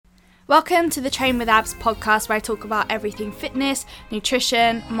Welcome to the Train with Abs podcast, where I talk about everything fitness,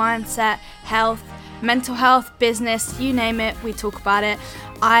 nutrition, mindset, health, mental health, business, you name it, we talk about it.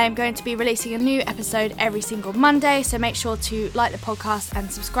 I am going to be releasing a new episode every single Monday, so make sure to like the podcast and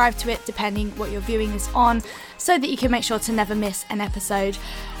subscribe to it depending what your viewing is on, so that you can make sure to never miss an episode.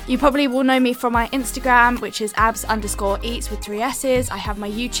 You probably will know me from my Instagram, which is abs_eats with 3 S's. I have my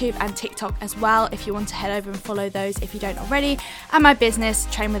YouTube and TikTok as well, if you want to head over and follow those if you don't already. And my business,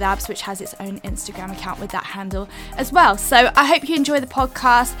 Train with Abs, which has its own Instagram account with that handle as well. So I hope you enjoy the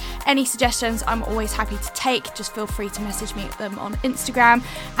podcast. Any suggestions, I'm always happy to take. Just feel free to message me them on Instagram,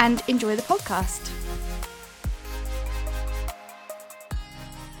 and enjoy the podcast.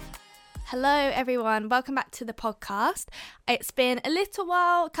 Hello everyone, welcome back to the podcast. It's been a little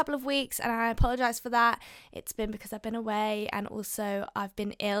while, a couple of weeks, and I apologise for that. It's been because I've been away and also I've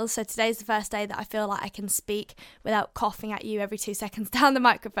been ill. So today's the first day that I feel like I can speak without coughing at you every 2 seconds down the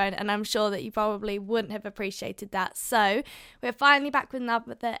microphone, and I'm sure that you probably wouldn't have appreciated that. So we're finally back with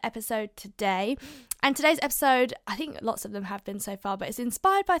another episode today. And today's episode, I think lots of them have been so far, but it's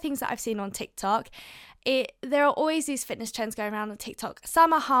inspired by things that I've seen on TikTok. There are always these fitness trends going around on TikTok.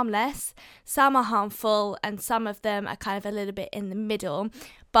 Some are harmless, some are harmful, and some of them are kind of a little bit in the middle.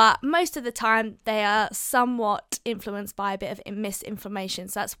 But most of the time, they are somewhat influenced by a bit of misinformation.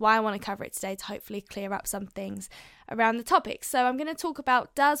 So that's why I want to cover it today, to hopefully clear up some things around the topic. So I'm going to talk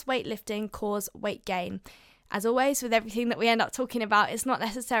about, does weightlifting cause weight gain? As always, with everything that we end up talking about, it's not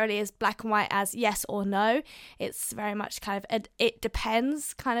necessarily as black and white as yes or no. It's very much kind of it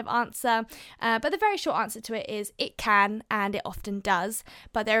depends kind of answer. But the very short answer to it is it can, and it often does.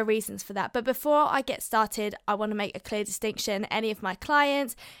 But there are reasons for that. But before I get started, I want to make a clear distinction. Any of my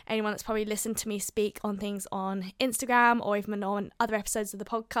clients, anyone that's probably listened to me speak on things on Instagram or even on other episodes of the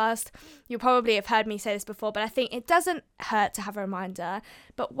podcast, you'll probably have heard me say this before, but I think it doesn't hurt to have a reminder.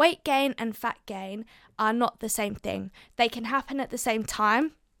 But weight gain and fat gain are not the same thing. They can happen at the same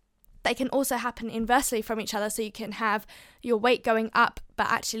time. They can also happen inversely from each other. So you can have your weight going up, but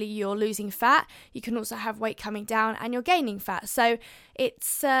actually you're losing fat. You can also have weight coming down and you're gaining fat. So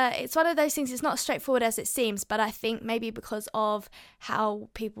it's one of those things. It's not as straightforward as it seems, but I think maybe because of how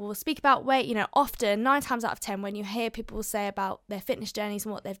people will speak about weight, often 9 times out of 10, when you hear people say about their fitness journeys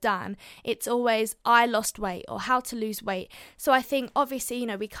and what they've done, it's always, I lost weight or how to lose weight. So I think obviously,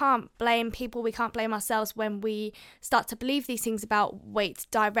 we can't blame people. We can't blame ourselves when we start to believe these things about weight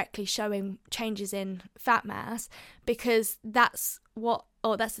directly showing changes in fat mass, because that's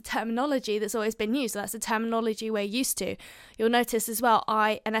the terminology that's always been used. So that's the terminology we're used to. You'll notice as well,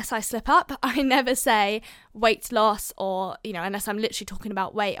 unless I slip up, I never say weight loss, or, unless I'm literally talking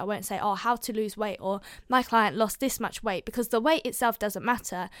about weight, I won't say, how to lose weight, or my client lost this much weight, because the weight itself doesn't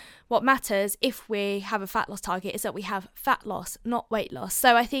matter. What matters, if we have a fat loss target, is that we have fat loss, not weight loss.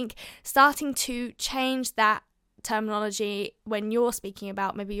 So I think starting to change that terminology when you're speaking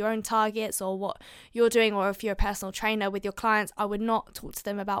about maybe your own targets or what you're doing, or if you're a personal trainer with your clients, I would not talk to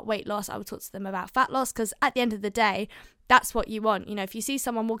them about weight loss. I would talk to them about fat loss, because at the end of the day, that's what you want. If you see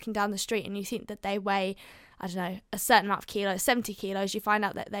someone walking down the street and you think that they weigh, I don't know, a certain amount of kilos, 70 kilos, you find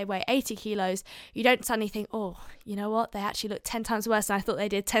out that they weigh 80 kilos, you don't suddenly think, you know what, they actually look 10 times worse than I thought they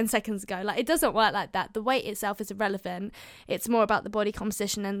did 10 seconds ago. It doesn't work like that. The weight itself is irrelevant. It's more about the body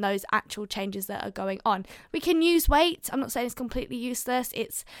composition and those actual changes that are going on. We can use weight. I'm not saying it's completely useless.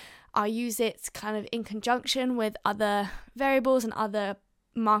 I use it kind of in conjunction with other variables and other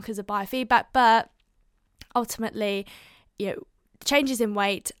markers of biofeedback, but ultimately, changes in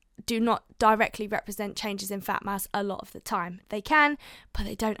weight do not directly represent changes in fat mass a lot of the time. They can, but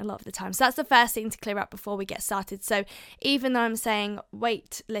they don't a lot of the time. So that's the first thing to clear up before we get started. So even though I'm saying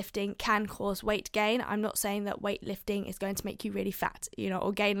weightlifting can cause weight gain, I'm not saying that weightlifting is going to make you really fat,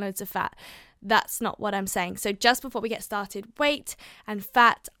 or gain loads of fat. That's not what I'm saying. So just before we get started, weight and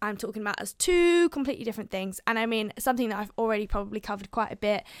fat, I'm talking about as 2 completely different things. And I mean, something that I've already probably covered quite a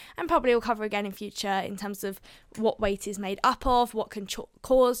bit, and probably will cover again in future, in terms of what weight is made up of, what can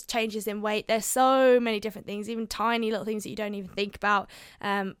cause changes in weight. There's so many different things, even tiny little things that you don't even think about.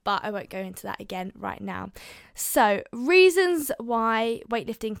 But I won't go into that again right now. So reasons why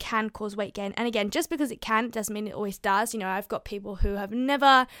weightlifting can cause weight gain. And again, just because it can, it doesn't mean it always does. I've got people who have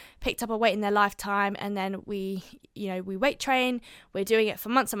never picked up a weight in their lifetime, and then we weight train, we're doing it for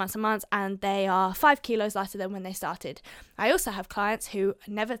months and months and months, and they are 5 kilos lighter than when they started. I also have clients who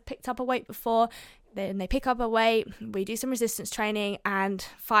never picked up a weight before, then they pick up a weight, we do some resistance training, and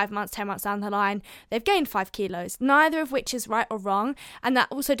 5 months, 10 months down the line, they've gained 5 kilos, neither of which is right or wrong. And that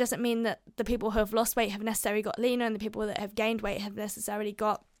also doesn't mean that the people who have lost weight have necessarily got leaner, and the people that have gained weight have necessarily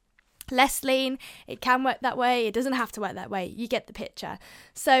got less lean. It can work that way. It doesn't have to work that way. You get the picture.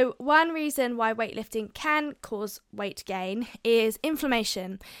 So one reason why weightlifting can cause weight gain is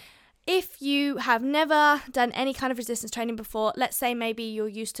inflammation. If you have never done any kind of resistance training before, let's say maybe you're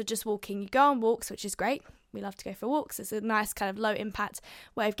used to just walking, you go on walks, which is great. We love to go for walks. It's a nice kind of low impact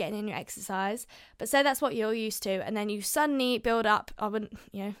way of getting in your exercise. But say that's what you're used to, and then you suddenly build up. I wouldn't,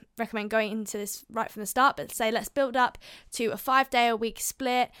 recommend going into this right from the start, but say let's build up to a 5-day-a-week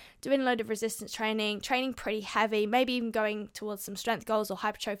split, doing a load of resistance training pretty heavy, maybe even going towards some strength goals or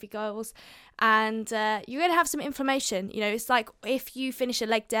hypertrophy goals, and you're going to have some inflammation. It's like if you finish a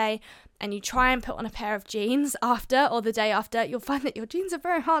leg day and you try and put on a pair of jeans after or the day after, you'll find that your jeans are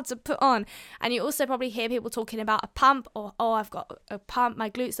very hard to put on. And you also probably hear people talking about a pump or, I've got a pump, my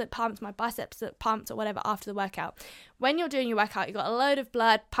glutes look pumped, my biceps look pumped or whatever after the workout. When you're doing your workout, you've got a load of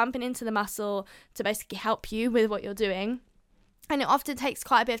blood pumping into the muscle to basically help you with what you're doing. And it often takes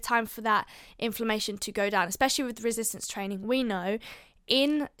quite a bit of time for that inflammation to go down, especially with resistance training. We know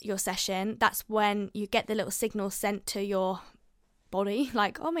in your session, that's when you get the little signal sent to your body,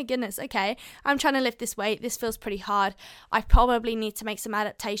 like, oh my goodness, okay, I'm trying to lift this weight, this feels pretty hard, I probably need to make some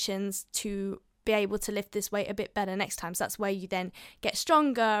adaptations to be able to lift this weight a bit better next time. So that's where you then get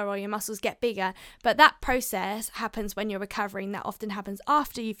stronger or your muscles get bigger. But that process happens when you're recovering. That often happens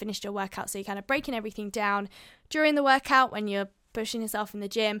after you finished your workout. So you're kind of breaking everything down during the workout when you're pushing yourself in the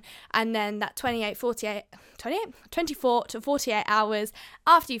gym, and then that 24 to 48 hours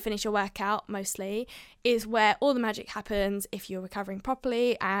after you finish your workout mostly is where all the magic happens if you're recovering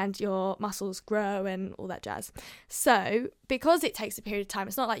properly and your muscles grow and all that jazz. So because it takes a period of time,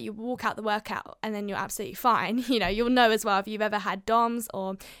 it's not like you walk out the workout and then you're absolutely fine. You'll know as well if you've ever had DOMS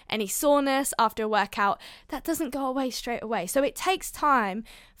or any soreness after a workout, that doesn't go away straight away. So it takes time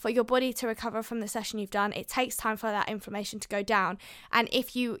for your body to recover from the session you've done. It takes time for that inflammation to go down. And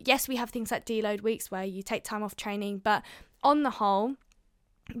yes, we have things like deload weeks where you take time off training, but on the whole,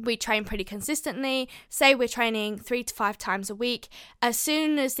 we train pretty consistently. Say we're training 3 to 5 times a week. As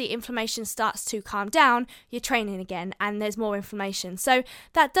soon as the inflammation starts to calm down, you're training again and there's more inflammation. So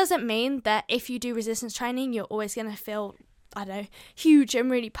that doesn't mean that if you do resistance training, you're always going to feel huge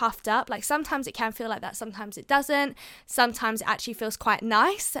and really puffed up. Like sometimes it can feel like that, sometimes it doesn't. Sometimes it actually feels quite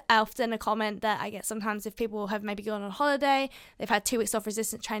nice. Often a comment that I get sometimes if people have maybe gone on holiday, they've had 2 weeks off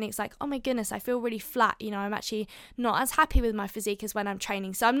resistance training, it's like, oh my goodness, I feel really flat. I'm actually not as happy with my physique as when I'm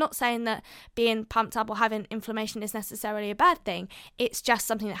training. So I'm not saying that being pumped up or having inflammation is necessarily a bad thing. It's just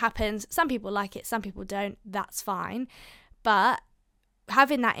something that happens. Some people like it, some people don't. That's fine. But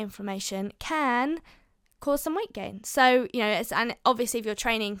having that inflammation can cause some weight gain. So, and obviously if you're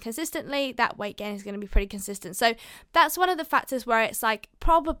training consistently, that weight gain is going to be pretty consistent. So that's one of the factors where it's like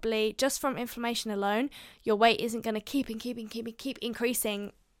probably just from inflammation alone, your weight isn't going to keep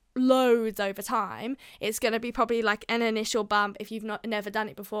increasing loads over time. It's going to be probably like an initial bump if you've never done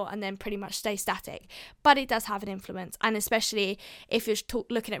it before and then pretty much stay static. But it does have an influence, and especially if you're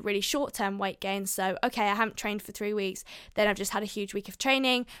looking at really short-term weight gain. So okay, I haven't trained for 3 weeks, then I've just had a huge week of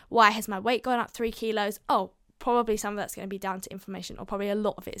training. Why has my weight gone up 3 kilos? Oh, probably some of that's going to be down to inflammation, or probably a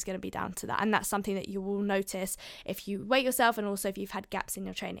lot of it is going to be down to that. And that's something that you will notice if you weight yourself and also if you've had gaps in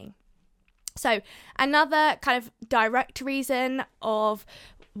your training. So another kind of direct reason of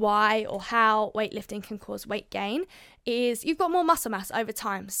why or how weightlifting can cause weight gain is you've got more muscle mass over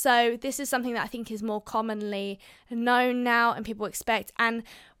time. So this is something that I think is more commonly known now and people expect. And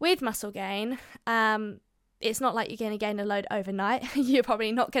with muscle gain, it's not like you're going to gain a load overnight. You're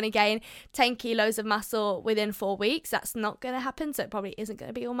probably not going to gain 10 kilos of muscle within 4 weeks. That's not going to happen. So it probably isn't going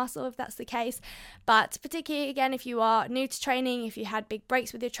to be all muscle if that's the case. But particularly, again, if you are new to training, if you had big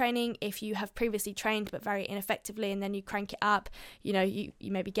breaks with your training, if you have previously trained but very ineffectively and then you crank it up, you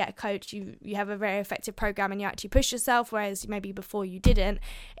maybe get a coach, you have a very effective program and you actually push yourself, whereas maybe before you didn't.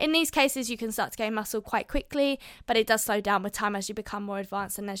 In these cases, you can start to gain muscle quite quickly, but it does slow down with time as you become more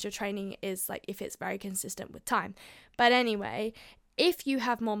advanced and as your training is like, if it's very consistent with time. But anyway, if you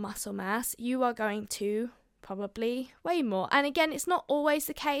have more muscle mass, you are going to probably weigh more. And again, it's not always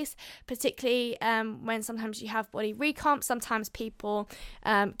the case, particularly when sometimes you have body recomp. Sometimes people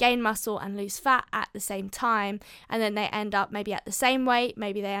gain muscle and lose fat at the same time, and then they end up maybe at the same weight,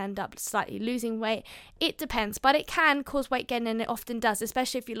 maybe they end up slightly losing weight. It depends, but it can cause weight gain, and it often does,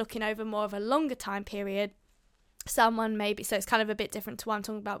 especially if you're looking over more of a longer time period. Someone maybe, so it's kind of a bit different to what I'm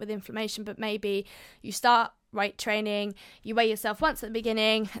talking about with inflammation, but maybe you start weight training, you weigh yourself once at the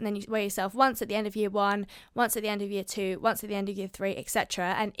beginning, and then you weigh yourself once at the end of year 1, once at the end of year 2, once at the end of year 3,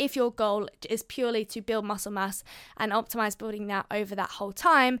 etc. And if your goal is purely to build muscle mass and optimize building that over that whole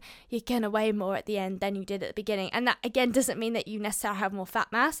time, you're going to weigh more at the end than you did at the beginning. And that, again, doesn't mean that you necessarily have more fat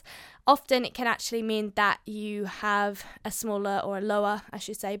mass. Often it can actually mean that you have a smaller, or a lower, I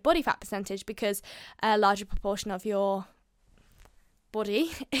should say, body fat percentage, because a larger proportion of your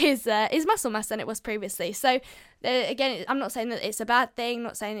body is muscle mass than it was previously. So again, I'm not saying that it's a bad thing,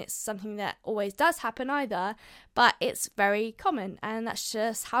 not saying it's something that always does happen either, but it's very common, and that's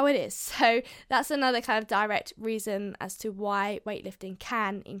just how it is. So that's another kind of direct reason as to why weightlifting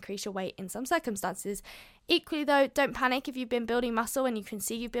can increase your weight in some circumstances. Equally though, don't panic if you've been building muscle and you can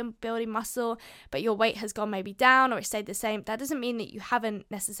see you've been building muscle, but your weight has gone maybe down or it stayed the same. That doesn't mean that you haven't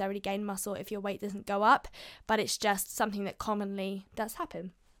necessarily gained muscle if your weight doesn't go up, but it's just something that commonly does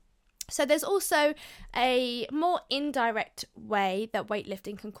happen. So there's also a more indirect way that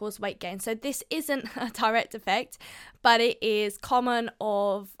weightlifting can cause weight gain. So this isn't a direct effect, but it is common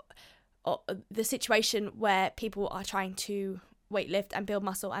of the situation where people are trying to weightlift and build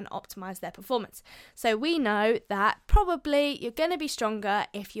muscle and optimize their performance. So we know that probably you're going to be stronger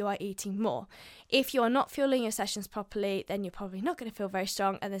if you are eating more. If you are not fueling your sessions properly, then you're probably not going to feel very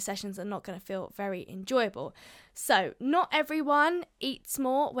strong, and the sessions are not going to feel very enjoyable. So not everyone eats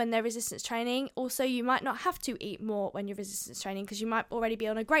more when they're resistance training. Also, you might not have to eat more when you're resistance training, because you might already be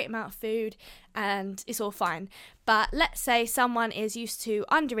on a great amount of food and it's all fine. But let's say someone is used to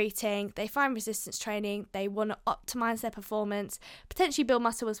under-eating, they find resistance training, they want to optimize their performance, potentially build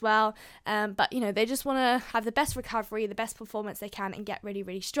muscle as well, but they just want to have the best recovery, the best performance they can, and get really,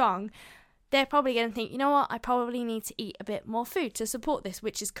 really strong. They're probably going to think, you know what, I probably need to eat a bit more food to support this,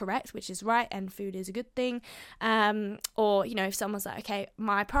 which is correct, which is right, and food is a good thing. Or, if someone's like, okay,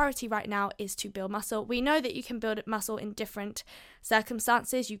 my priority right now is to build muscle. We know that you can build muscle in different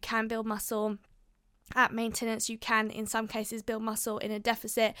circumstances. You can build muscle at maintenance. You can, in some cases, build muscle in a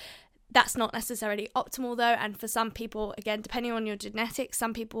deficit. That's not necessarily optimal though, and for some people, again, depending on your genetics,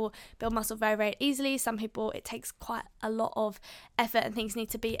 some people build muscle very, very easily. Some people, it takes quite a lot of effort and things need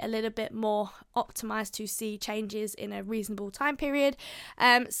to be a little bit more optimized to see changes in a reasonable time period.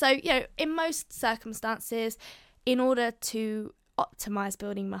 So, in most circumstances, in order to optimize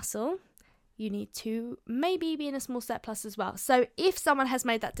building muscle, you need to maybe be in a small surplus as well. So if someone has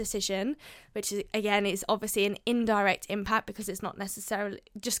made that decision, which is, again, is obviously an indirect impact, because it's not necessarily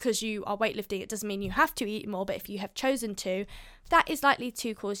just because you are weightlifting, it doesn't mean you have to eat more, but if you have chosen to, that is likely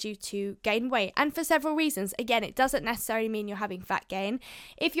to cause you to gain weight, and for several reasons. Again, it doesn't necessarily mean you're having fat gain.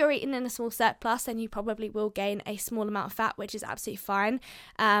 If you're eating in a small surplus, then you probably will gain a small amount of fat, which is absolutely fine.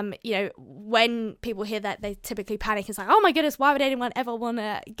 When people hear that, they typically panic. It's like, oh my goodness, why would anyone ever want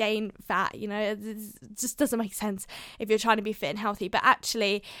to gain fat? It just doesn't make sense if you're trying to be fit and healthy. But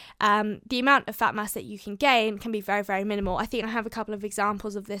actually, the amount of fat mass that you can gain can be very, very minimal. I think I have a couple of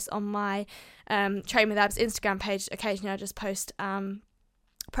examples of this on my Train with Abs Instagram page. Occasionally I just post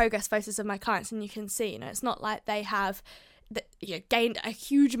progress photos of my clients, and you can see, it's not like they have gained a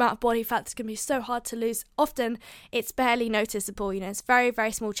huge amount of body fat that's going to be so hard to lose. Often it's barely noticeable. It's very,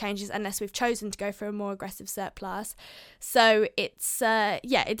 very small changes unless we've chosen to go for a more aggressive surplus. So it's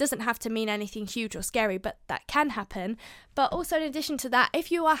it doesn't have to mean anything huge or scary, but that can happen. But also, in addition to that, if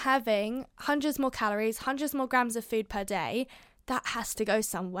you are having hundreds more calories, hundreds more grams of food per day, that has to go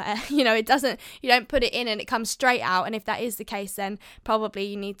somewhere. You don't put it in and it comes straight out. And if that is the case, then probably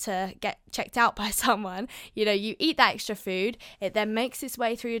you need to get checked out by someone. You eat that extra food, it then makes its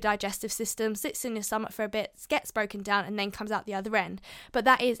way through your digestive system, sits in your stomach for a bit, gets broken down, and then comes out the other end. But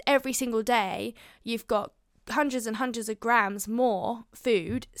that is every single day you've got hundreds and hundreds of grams more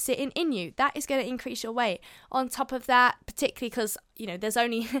food sitting in you. That is going to increase your weight. On top of that, particularly because there's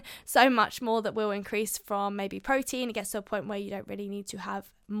only so much more that will increase from maybe protein. It gets to a point where you don't really need to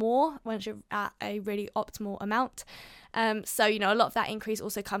have more once you're at a really optimal amount. So a lot of that increase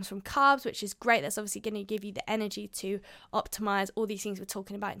also comes from carbs, which is great. That's obviously going to give you the energy to optimize all these things we're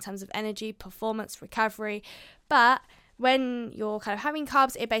talking about in terms of energy, performance, recovery. But when you're kind of having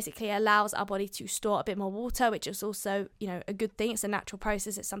carbs, it basically allows our body to store a bit more water, which is also, a good thing. It's a natural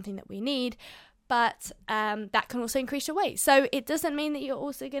process. It's something that we need. But that can also increase your weight. So it doesn't mean that you're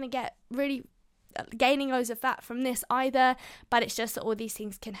also going to get really gaining loads of fat from this either. But it's just that all these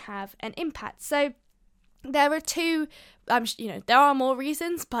things can have an impact. So there are two, there are more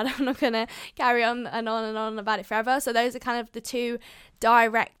reasons, but I'm not going to carry on and on and on about it forever. So those are kind of the two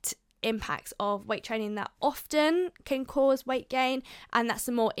direct impacts of weight training that often can cause weight gain, and that's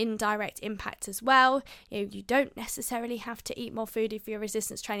a more indirect impact as well. You don't necessarily have to eat more food if you're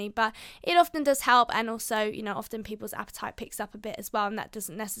resistance training, but it often does help. And also, often people's appetite picks up a bit as well, and that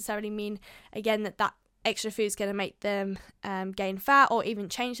doesn't necessarily mean, again, that extra food is going to make them gain fat or even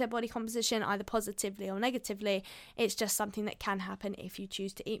change their body composition either positively or negatively. It's just something that can happen if you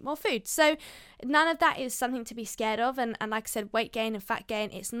choose to eat more food. So none of that is something to be scared of. And like I said, weight gain and fat gain,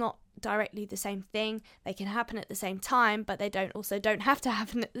 it's not directly the same thing. They can happen at the same time, but they don't have to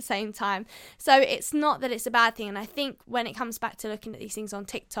happen at the same time. So it's not that it's a bad thing. And I think when it comes back to looking at these things on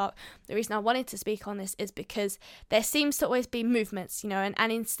TikTok, the reason I wanted to speak on this is because there seems to always be movements,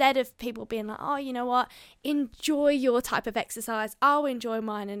 and instead of people being like, oh, you know what, enjoy your type of exercise, I'll enjoy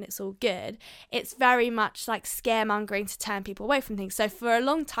mine and it's all good, it's very much like scaremongering to turn people away from things. So for a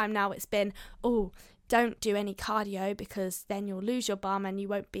long time now, it's been, oh, don't do any cardio because then you'll lose your bum and you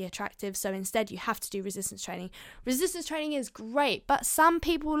won't be attractive. So instead you have to do resistance training. Resistance training is great, but some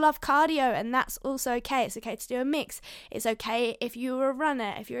people love cardio, and that's also okay. It's okay to do a mix. It's okay if you're a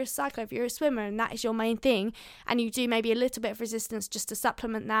runner, if you're a cycler, if you're a swimmer, and that is your main thing, and you do maybe a little bit of resistance just to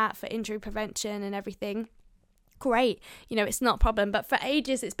supplement that for injury prevention and everything. Great, it's not a problem. But for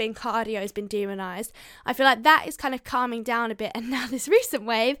ages it's been cardio, it's been demonized. I feel like that is kind of calming down a bit, and now this recent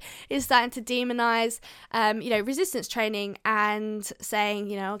wave is starting to demonize resistance training and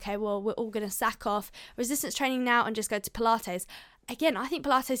saying, okay, well, we're all going to sack off resistance training now and just go to Pilates. Again, I think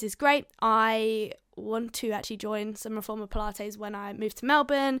Pilates is great. I want to actually join some reformer Pilates when I move to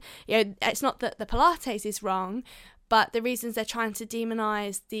Melbourne. It's not that the Pilates is wrong, but the reasons they're trying to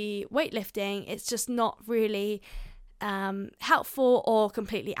demonize the weightlifting, it's just not really helpful or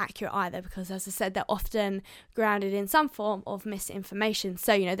completely accurate either, because as I said, they're often grounded in some form of misinformation.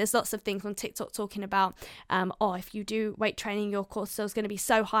 So, there's lots of things on TikTok talking about, if you do weight training, your cortisol is going to be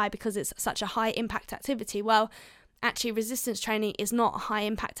so high because it's such a high impact activity. Well, actually, resistance training is not a high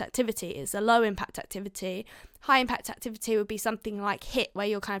impact activity, it's a low impact activity. High impact activity would be something like HIIT, where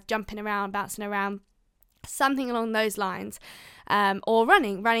you're kind of jumping around, bouncing around, something along those lines. Or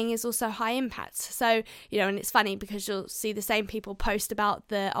running is also high impact. So, and it's funny because you'll see the same people post about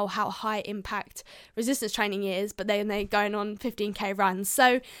how high impact resistance training is, but then they're going on 15k runs.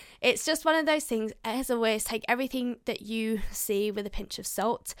 So it's just one of those things. As always, take everything that you see with a pinch of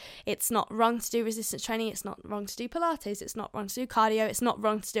salt. It's not wrong to do resistance training. It's not wrong to do Pilates. It's not wrong to do cardio. It's not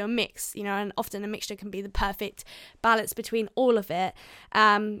wrong to do a mix, and often a mixture can be the perfect balance between all of it.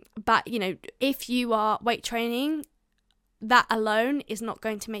 But, if you are weight training, that alone is not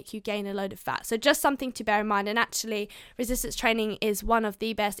going to make you gain a load of fat. So just something to bear in mind. And actually, resistance training is one of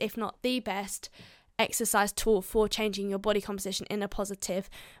the best, if not the best, exercise tool for changing your body composition in a positive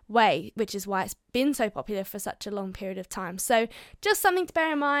way, which is why it's been so popular for such a long period of time. So just something to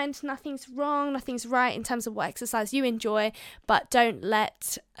bear in mind. Nothing's wrong, nothing's right in terms of what exercise you enjoy, but don't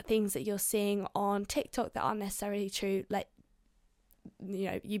let things that you're seeing on TikTok that aren't necessarily true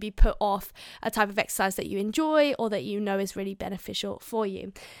you be put off a type of exercise that you enjoy or that is really beneficial for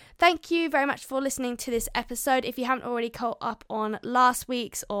you. Thank you very much for listening to this episode. If you haven't already caught up on last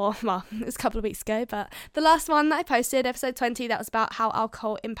week's, it's a couple of weeks ago, but the last one that I posted, episode 20, that was about how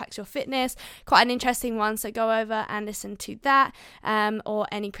alcohol impacts your fitness. Quite an interesting one, so go over and listen to that, or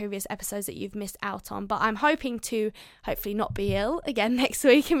any previous episodes that you've missed out on. But I'm hoping to hopefully not be ill again next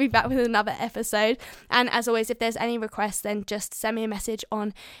week and be back with another episode. And as always, if there's any requests, then just send me a message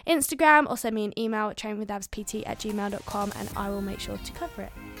on Instagram or send me an email at trainwithabspt@gmail.com and I will make sure to cover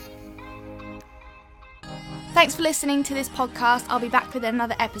it. Thanks for listening to this podcast. I'll be back with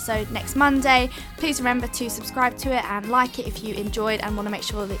another episode next Monday. Please remember to subscribe to it and like it if you enjoyed and want to make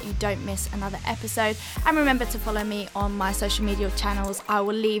sure that you don't miss another episode. And remember to follow me on my social media channels. I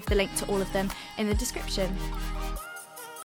will leave the link to all of them in the description.